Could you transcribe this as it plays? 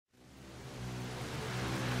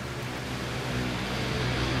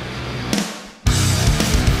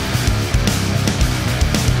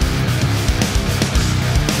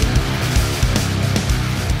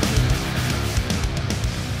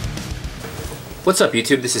What's up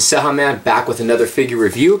YouTube, this is cejaman back with another figure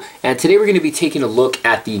review, and today we're going to be taking a look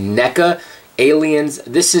at the Neca Aliens.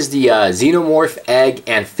 This is the xenomorph, egg,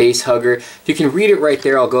 and facehugger. If you can read it right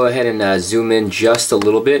there, I'll go ahead and zoom in just a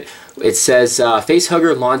little bit. It says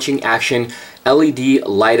facehugger launching action, LED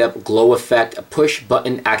light up glow effect, push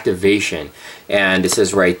button activation. And it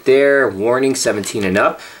says right there, warning 17 and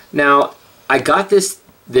up. Now, I got this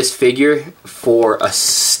figure for a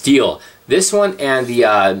steal. This one and the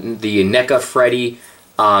NECA Freddy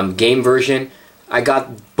game version, I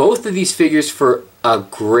got both of these figures for a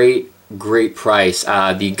great price.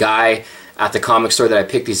 The guy at the comic store that I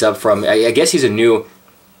picked these up from, I guess he's a new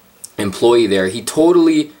employee there. He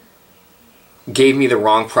totally gave me the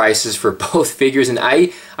wrong prices for both figures, and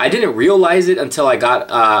I didn't realize it until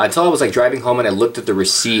I was like driving home and I looked at the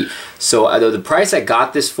receipt. So the price I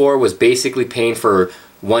got this for was basically paying for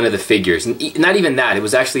one of the figures. Not even that, it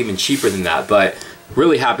was actually even cheaper than that, but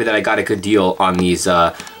really happy that I got a good deal on these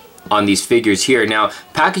figures here. Now,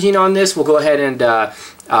 packaging on this, we'll go ahead and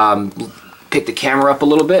pick the camera up a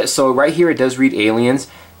little bit. So right here it does read Aliens,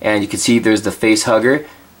 and you can see there's the facehugger,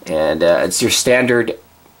 and it's your standard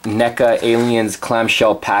NECA Aliens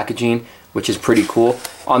clamshell packaging, which is pretty cool.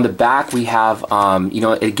 On the back we have, you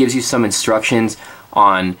know, it gives you some instructions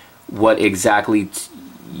on what exactly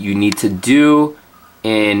you need to do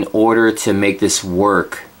in order to make this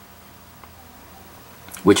work,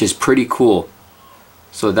 which is pretty cool.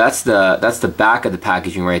 So that's the back of the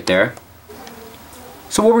packaging right there.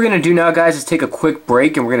 So what we're going to do now, guys, is take a quick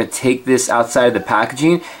break, and we're going to take this outside of the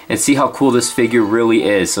packaging and see how cool this figure really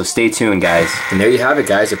is. So stay tuned, guys. And there you have it,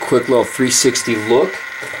 guys, a quick little 360 look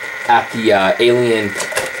at the alien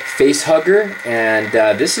facehugger, and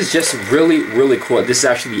this is just really cool. This is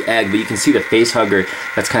actually the egg, but you can see the facehugger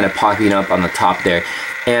that's kind of popping up on the top there,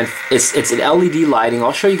 and it's an LED lighting.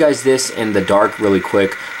 I'll show you guys this in the dark really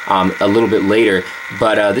quick a little bit later,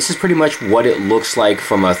 but this is pretty much what it looks like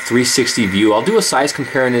from a 360 view. I'll do a size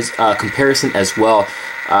comparison as well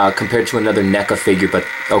compared to another NECA figure. But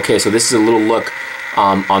okay, so this is a little look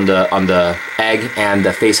on the egg and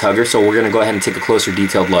the facehugger, so we're gonna go ahead and take a closer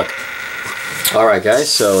detailed look. Alright guys,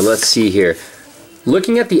 so let's see here.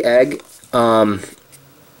 Looking at the egg,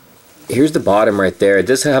 here's the bottom right there. It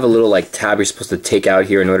does have a little like tab you're supposed to take out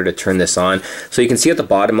here in order to turn this on. So you can see at the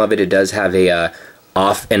bottom of it, it does have a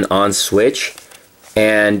off and on switch,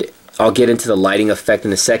 and I'll get into the lighting effect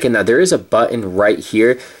in a second. Now there is a button right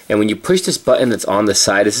here, and when you push this button that's on the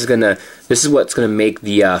side, this is what's gonna make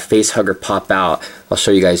the facehugger pop out. I'll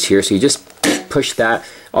show you guys here. So you just push that.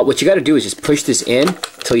 What you got to do is just push this in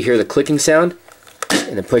until you hear the clicking sound,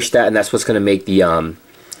 and then push that, and that's what's going to make the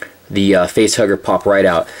facehugger pop right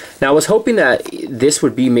out. Now I was hoping that this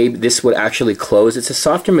would actually close. It's a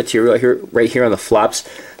softer material here, right here on the flaps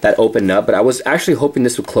that open up, but I was actually hoping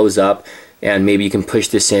this would close up, and maybe you can push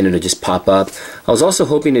this in and it'll just pop up. I was also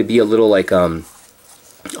hoping it'd be a little like on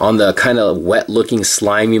the kind of wet looking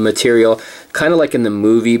slimy material, kind of like in the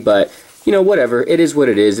movie, but you know, whatever. It is what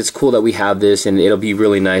it is. It's cool that we have this, and it'll be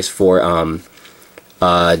really nice for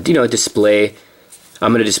you know, display.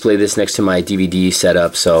 I'm gonna display this next to my DVD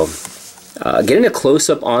setup. So getting a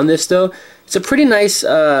close-up on this though, it's a pretty nice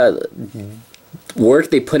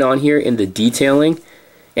work they put on here in the detailing,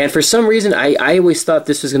 and for some reason I always thought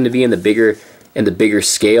this was going to be in the bigger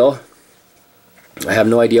scale. I have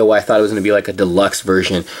no idea why I thought it was going to be like a deluxe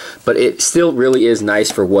version, but it still really is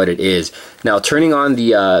nice for what it is. Now turning on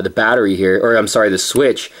the battery here, or I'm sorry, the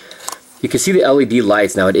switch, you can see the LED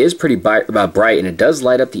lights. Now it is pretty bright, and it does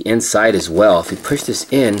light up the inside as well. If you push this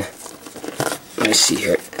in, let me see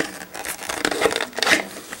here.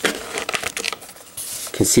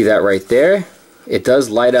 You can see that right there. It does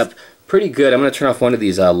light up pretty good. I'm going to turn off one of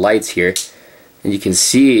these lights here, and you can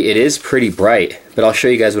see it is pretty bright, but I'll show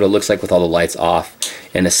you guys what it looks like with all the lights off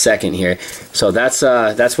in a second here. So that's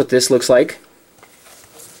what this looks like.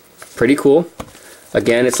 Pretty cool.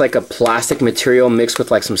 Again, it's like a plastic material mixed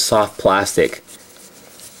with like some soft plastic.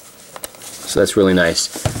 So that's really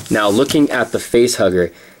nice. Now looking at the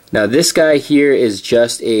facehugger. Now this guy here is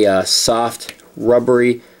just a soft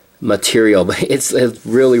rubbery material, but it's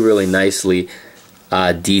really nicely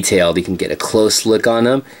detailed. You can get a close look on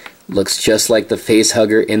him. Looks just like the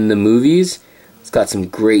facehugger in the movies. It's got some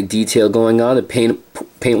great detail going on. The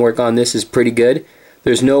paintwork on this is pretty good.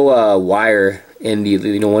 There's no wire in the,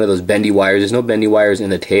 you know, one of those bendy wires. There's no bendy wires in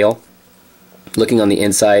the tail. Looking on the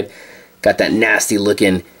inside, got that nasty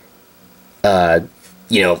looking,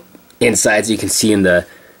 you know, insides you can see in the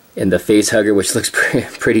facehugger, which looks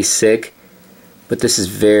pretty sick. But this is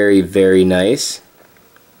very nice.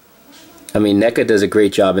 I mean, NECA does a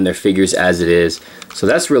great job in their figures as it is, so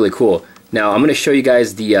that's really cool. Now I'm going to show you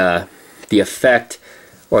guys the the effect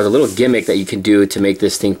or the little gimmick that you can do to make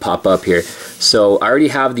this thing pop up here. So I already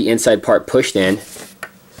have the inside part pushed in.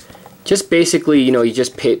 Just basically, you know, you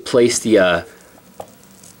just place the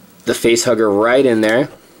face hugger right in there.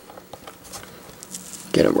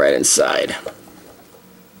 Get him right inside.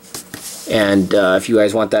 And if you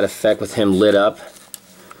guys want that effect with him lit up,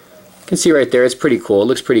 you can see right there, it's pretty cool. It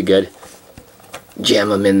looks pretty good.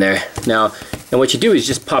 Jam him in there. Now, and what you do is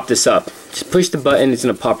just pop this up. Just push the button, it's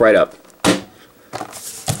going to pop right up.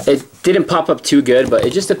 It didn't pop up too good, but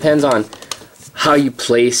it just depends on how you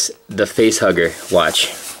place the face hugger. Watch.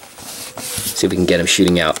 See if we can get him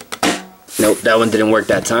shooting out. Nope, that one didn't work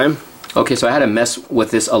that time. Okay, so I had to mess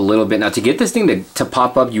with this a little bit. Now, to get this thing to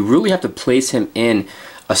pop up, you really have to place him in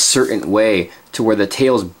a certain way to where the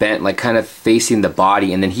tail's bent, like kind of facing the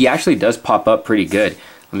body, and then he actually does pop up pretty good.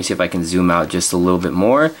 Let me see if I can zoom out just a little bit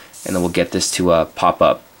more, and then we'll get this to pop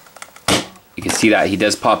up. You can see that he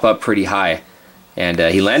does pop up pretty high, and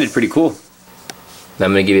he landed pretty cool. Now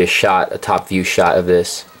I'm going to give you a shot, a top view shot of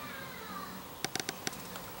this.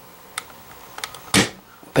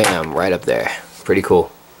 Bam, right up there. Pretty cool.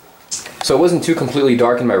 So it wasn't too completely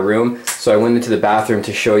dark in my room, so I went into the bathroom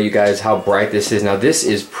to show you guys how bright this is. Now this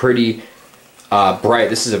is pretty bright.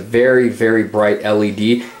 This is a very, very bright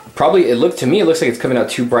LED. Probably, it looks like it's coming out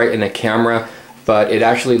too bright in the camera, but it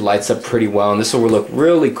actually lights up pretty well, and this will look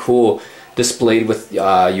really cool displayed with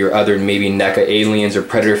your other maybe Neca Aliens or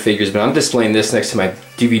Predator figures, but I'm displaying this next to my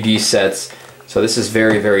DVD sets, so this is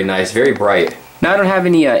very, very nice, very bright. Now I don't have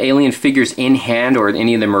any alien figures in hand or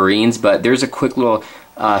any of the Marines, but there's a quick little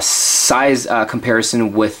size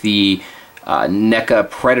comparison with the Neca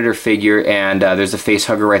Predator figure, and there's a face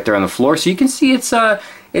hugger right there on the floor, so you can see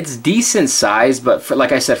it's decent size, but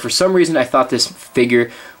like I said, for some reason I thought this figure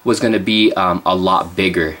was going to be a lot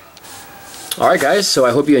bigger. Alright guys, so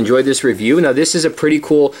I hope you enjoyed this review. Now this is a pretty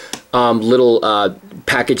cool little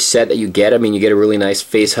package set that you get. I mean, you get a really nice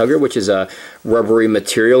face hugger, which is a rubbery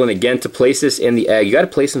material, and again, to place this in the egg, you got to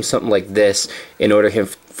place him something like this in order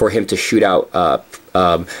for him to shoot out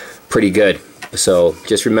pretty good. So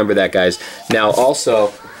just remember that, guys. Now also,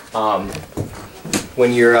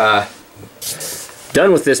 when you're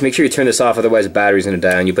done with this, make sure you turn this off, otherwise the battery's going to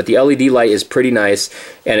die on you. But the LED light is pretty nice,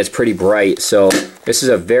 and it's pretty bright, so this is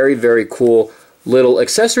a very, very cool little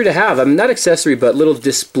accessory to have. I mean, not accessory, but little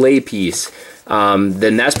display piece.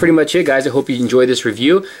 Then that's pretty much it, guys. I hope you enjoyed this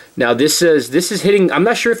review. Now this is hitting, I'm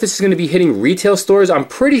not sure if this is going to be hitting retail stores. I'm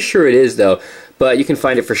pretty sure it is, though, but you can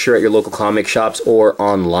find it for sure at your local comic shops or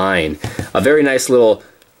online. A very nice little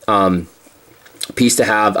piece to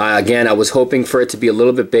have. Again, I was hoping for it to be a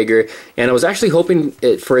little bit bigger, and I was actually hoping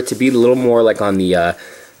for it to be a little more like on the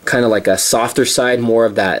kind of like a softer side, more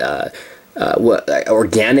of that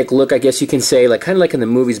organic look, I guess you can say, like kind of like in the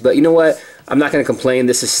movies. But you know what? I'm not going to complain.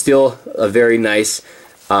 This is still a very nice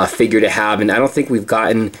figure to have, and I don't think we've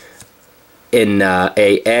gotten in a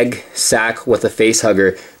egg sack with a face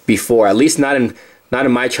hugger before, at least not in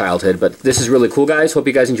my childhood. But this is really cool, guys. Hope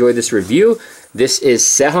you guys enjoyed this review. This is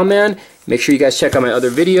Cejaman. Make sure you guys check out my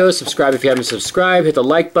other videos. Subscribe if you haven't subscribed. Hit the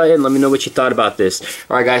like button. Let me know what you thought about this.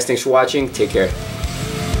 Alright guys, thanks for watching. Take care.